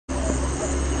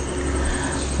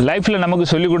லைஃப்பில் நமக்கு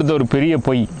சொல்லிக் கொடுத்த ஒரு பெரிய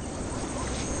பொய்,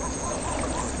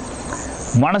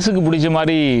 மனசுக்கு பிடிச்ச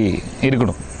மாதிரி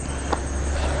இருக்கணும்,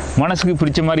 மனசுக்கு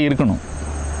பிடிச்ச மாதிரி இருக்கணும்,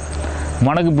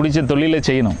 மனக்கு பிடிச்ச தொழிலை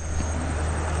செய்யணும்.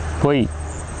 பொய்.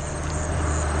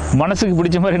 மனசுக்கு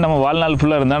பிடிச்ச மாதிரி நம்ம வாழ்நாள்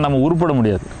ஃபுல்லாக இருந்தால் நம்ம உருப்பட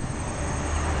முடியாது,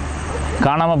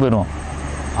 காணாமல் போயிடுவோம்,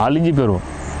 அழிஞ்சு போயிடுவோம்.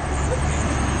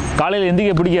 காலையில்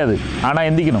எந்திக்க பிடிக்காது, ஆனால்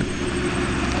எந்திக்கணும்.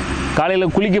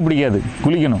 காலையில் குளிக்க பிடிக்காது,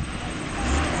 குளிக்கணும்.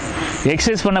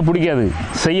 எக்ஸசைஸ் பண்ண பிடிக்காது,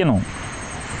 செய்யணும்.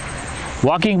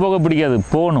 வாக்கிங் போக பிடிக்காது,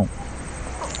 போகணும்.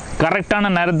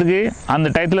 கரெக்டான நேரத்துக்கு அந்த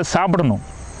டயத்தில் சாப்பிடணும்.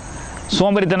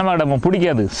 சோம்பேறித்தனமாக கிடப்போம்,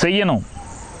 பிடிக்காது, செய்யணும்.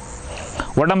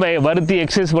 உடம்பை வருத்தி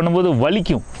எக்ஸசைஸ் பண்ணும்போது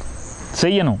வலிக்கும்,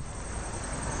 செய்யணும்.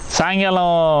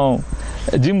 சாயங்காலம்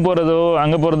ஜிம் போகிறதோ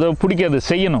அங்கே போகிறதோ பிடிக்காது,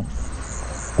 செய்யணும்.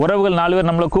 உறவுகள் 4 பேர்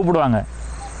நம்மளை கூப்பிடுவாங்க,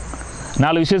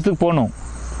 4 விஷயத்துக்கு போகணும்,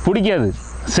 பிடிக்காது,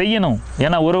 செய்யணும்.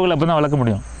 ஏன்னா உறவுகள் அப்போ தான் வளர்க்க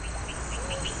முடியும்.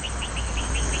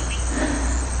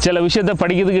 சில விஷயத்தை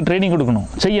படிக்கிறதுக்கு ட்ரைனிங் கொடுக்கணும்,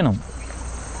 செய்யணும்.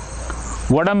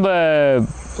 உடம்ப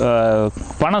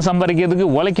பணம் சம்பாதிக்கிறதுக்கு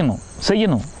உழைக்கணும்,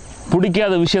 செய்யணும்.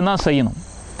 பிடிக்காத விஷயந்தான் செய்யணும்.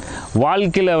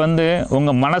 வாழ்க்கையில்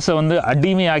உங்கள் மனசை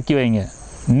அடிமையாக்கி வைங்க.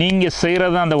 நீங்கள்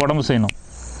செய்கிறது தான் அந்த உடம்பு செய்யணும்.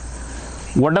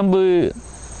 உடம்பு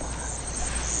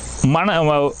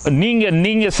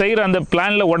நீங்கள் செய்கிற அந்த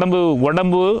பிளானில்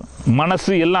உடம்பு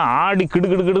மனசு எல்லாம் ஆடி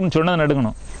கிடுக்கிடுன்னு சொன்னதை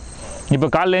நடக்கணும். இப்போ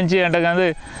காலைல எழுந்துச்சி என்கிட்ட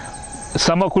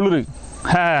செம குளிர்,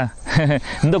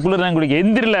 இந்த குளிர் தான் குளிக்க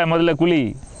எந்திரில, முதல்ல குளி.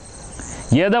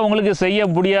 எதை உங்களுக்கு செய்ய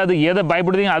முடியாது, எதை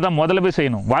பயப்படுறீங்க அதை முதல்ல போய்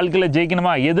செய்யணும். வாழ்க்கையில்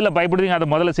ஜெயிக்கணுமா, எதில் பயப்படுறீங்க அதை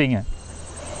முதல்ல செய்யுங்க.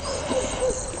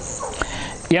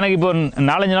 எனக்கு இப்போ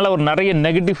 4-5 நாளாக ஒரு நிறைய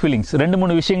நெகட்டிவ் ஃபீலிங்ஸ்,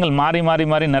 2-3 விஷயங்கள் மாறி மாறி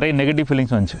மாறி நிறைய நெகட்டிவ்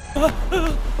ஃபீலிங்ஸ் வந்துச்சு.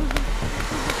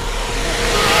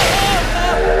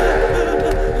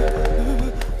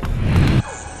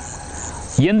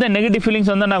 எந்த நெகட்டிவ்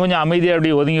ஃபீலிங்ஸ் வந்தால் நான் கொஞ்சம் அமைதியாக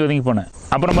அப்படி ஒதுங்கி போனேன்.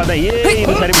 அப்புறம் பார்த்தா இது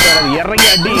சரிப்பட்டு வராது, இறங்கி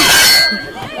அடி.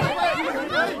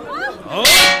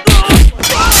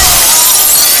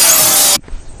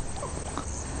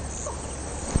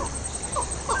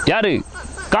 யாரு?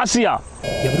 காசியா?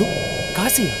 எவரு?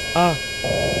 காசியா?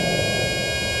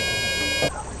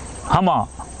 ஆமா,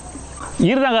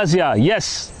 இருதான் காசியா,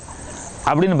 எஸ்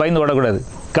அப்படின்னு பயந்து ஓடக்கூடாது.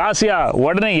 காசியா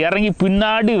உடனே இறங்கி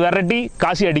பின்னாடி விரட்டி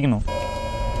காசி அடிக்கணும்.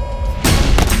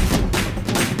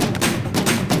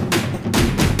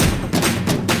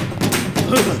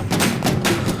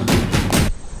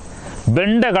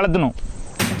 பெண்ட கலத்தணும்.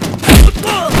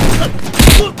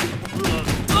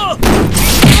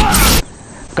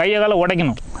 கையை கால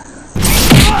உடைக்கணும்.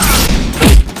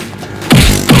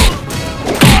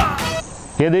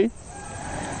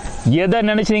 எதை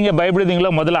நினைச்சு நீங்க பயப்படுறீங்களோ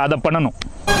முதல்ல அதை பண்ணணும்.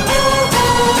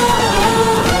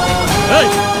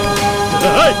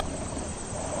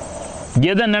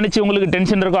 எதை நினைச்சு உங்களுக்கு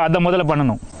டென்ஷன் இருக்கோ அதை முதல்ல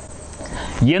பண்ணணும்.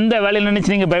 எந்த வேலையை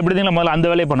நினைச்சு நீங்க பயப்படுறீங்களோ முதல்ல அந்த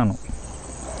வேலையை பண்ணணும்.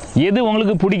 எது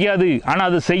உங்களுக்கு பிடிக்காது ஆனா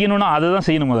அதை செய்யணும்னா அதை தான்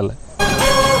செய்யணும் முதல்ல.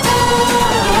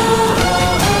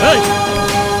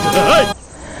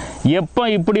 எப்போ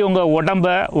இப்படி உங்க உடம்ப,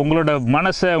 உங்களோட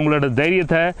மனசை, உங்களோட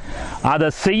தைரியத்தை அதை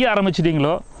செய்ய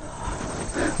ஆரம்பிச்சிட்டீங்களோ,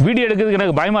 வீடியோ எடுக்கிறதுக்கு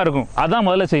எனக்கு பயமா இருக்கும், அதான்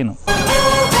முதல்ல செய்யணும்.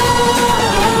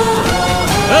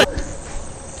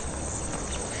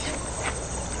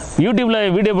 யூடியூப்ல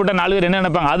வீடியோ போட்ட 4 பேர் என்ன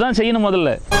நினைப்பாங்க, அதான் செய்யணும்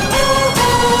முதல்ல.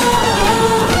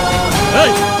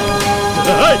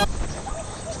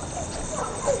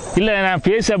 இல்லை நான்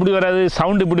பேச அப்படி வராது,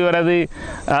 சவுண்ட் இப்படி வராது,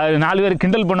 4 பேர்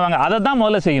கிண்டல் பண்ணுவாங்க, அதை தான்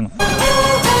முதல்ல செய்யணும்.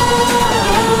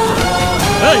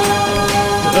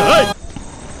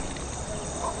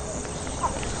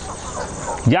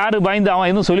 யாரு பயந்து அவன்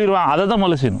எதுவும் சொல்லிடுவான், அதை தான்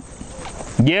முதல்ல செய்யணும்.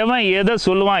 எவன் எதை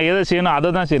சொல்லுவான், எதை செய்யணும் அதை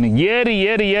தான் செய்யணும். ஏறி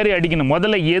ஏறி ஏறி அடிக்கணும்.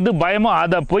 முதல்ல எது பயமோ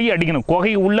அதை போய் அடிக்கணும்.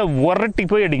 குகை உள்ள உரட்டி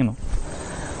போய் அடிக்கணும்,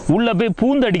 உள்ள போய்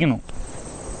பூந்து அடிக்கணும்.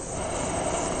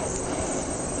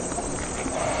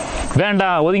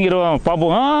 வேண்டாம் ஒதுங்கிடுவோம்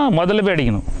பார்ப்போம், முதல்ல போய்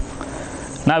அடிக்கணும்.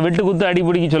 நான் வெட்டு குத்து அடி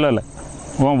பிடிக்க சொல்லலை.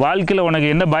 உன் வாழ்க்கையில் உனக்கு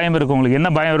என்ன பயம் இருக்கும், உங்களுக்கு என்ன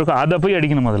பயம் இருக்கோ அதை போய்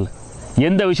அடிக்கணும் முதல்ல.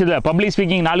 எந்த விஷயத்தில் பப்ளிக்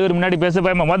ஸ்பீக்கிங் 4 பேர் முன்னாடி பேச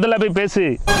பயமா, முதல்ல போய் பேசு.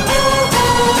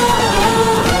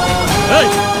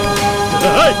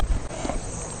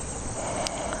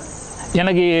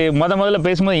 எனக்கு முதல்ல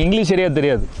பேசும்போது இங்கிலீஷ் சரியாக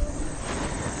தெரியாது.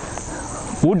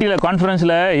 ஊட்டியில்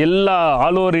கான்ஃபரன்ஸில் எல்லா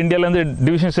ஆல் ஓவர் இந்தியாவிலேருந்து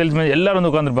டிவிஷன் சேல்ஸ்மேன் எல்லோரும்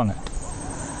உட்காந்துருப்பாங்க.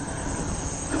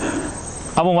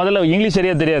 அப்போ முதல்ல இங்கிலீஷ்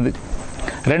சரியாக தெரியாது.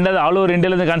 ரெண்டாவது ஆல் ஓவர்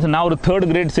இந்தியாவிலேருந்து கான்செப்ட். நான் ஒரு 3rd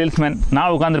கிரேட் சேல்ஸ்மேன்,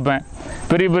 நான் உட்காந்துருப்பேன்.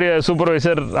 பெரிய பெரிய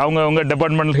சூப்பர்வைசர், அவங்க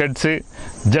departmental heads,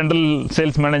 general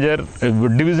sales manager,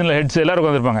 divisional heads எல்லோரும்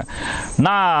உட்காந்துருப்பாங்க.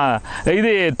 நான்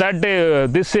இது தட்டு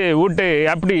திஸ்ஸு விட்டு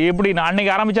அப்படி எப்படி நான்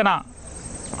அன்றைக்கி ஆரம்பித்தேன்னா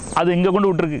அது இங்கே கொண்டு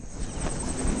விட்டுருக்கு.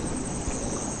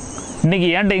 இன்றைக்கி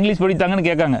ஏன்ட்ட இங்கிலீஷ் படித்தாங்கன்னு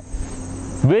கேட்காங்க.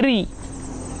 வெரி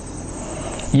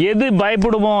எது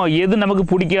பயப்படுமோ, எது நமக்கு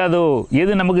பிடிக்காதோ,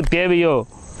 எது நமக்கு தேவையோ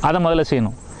அதை முதல்ல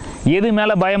செய்யணும். எது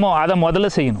மேலே பயமோ அதை முதல்ல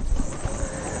செய்யணும்.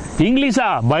 இங்கிலீஷா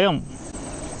பயம்,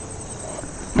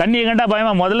 தண்ணியை கண்டா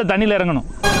பயமா, முதல்ல தண்ணியில் இறங்கணும்.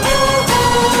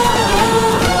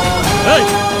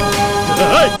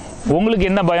 உங்களுக்கு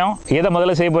என்ன பயம், எதை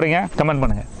முதல்ல செய்ய போகிறீங்க கமெண்ட்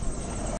பண்ணுங்கள்.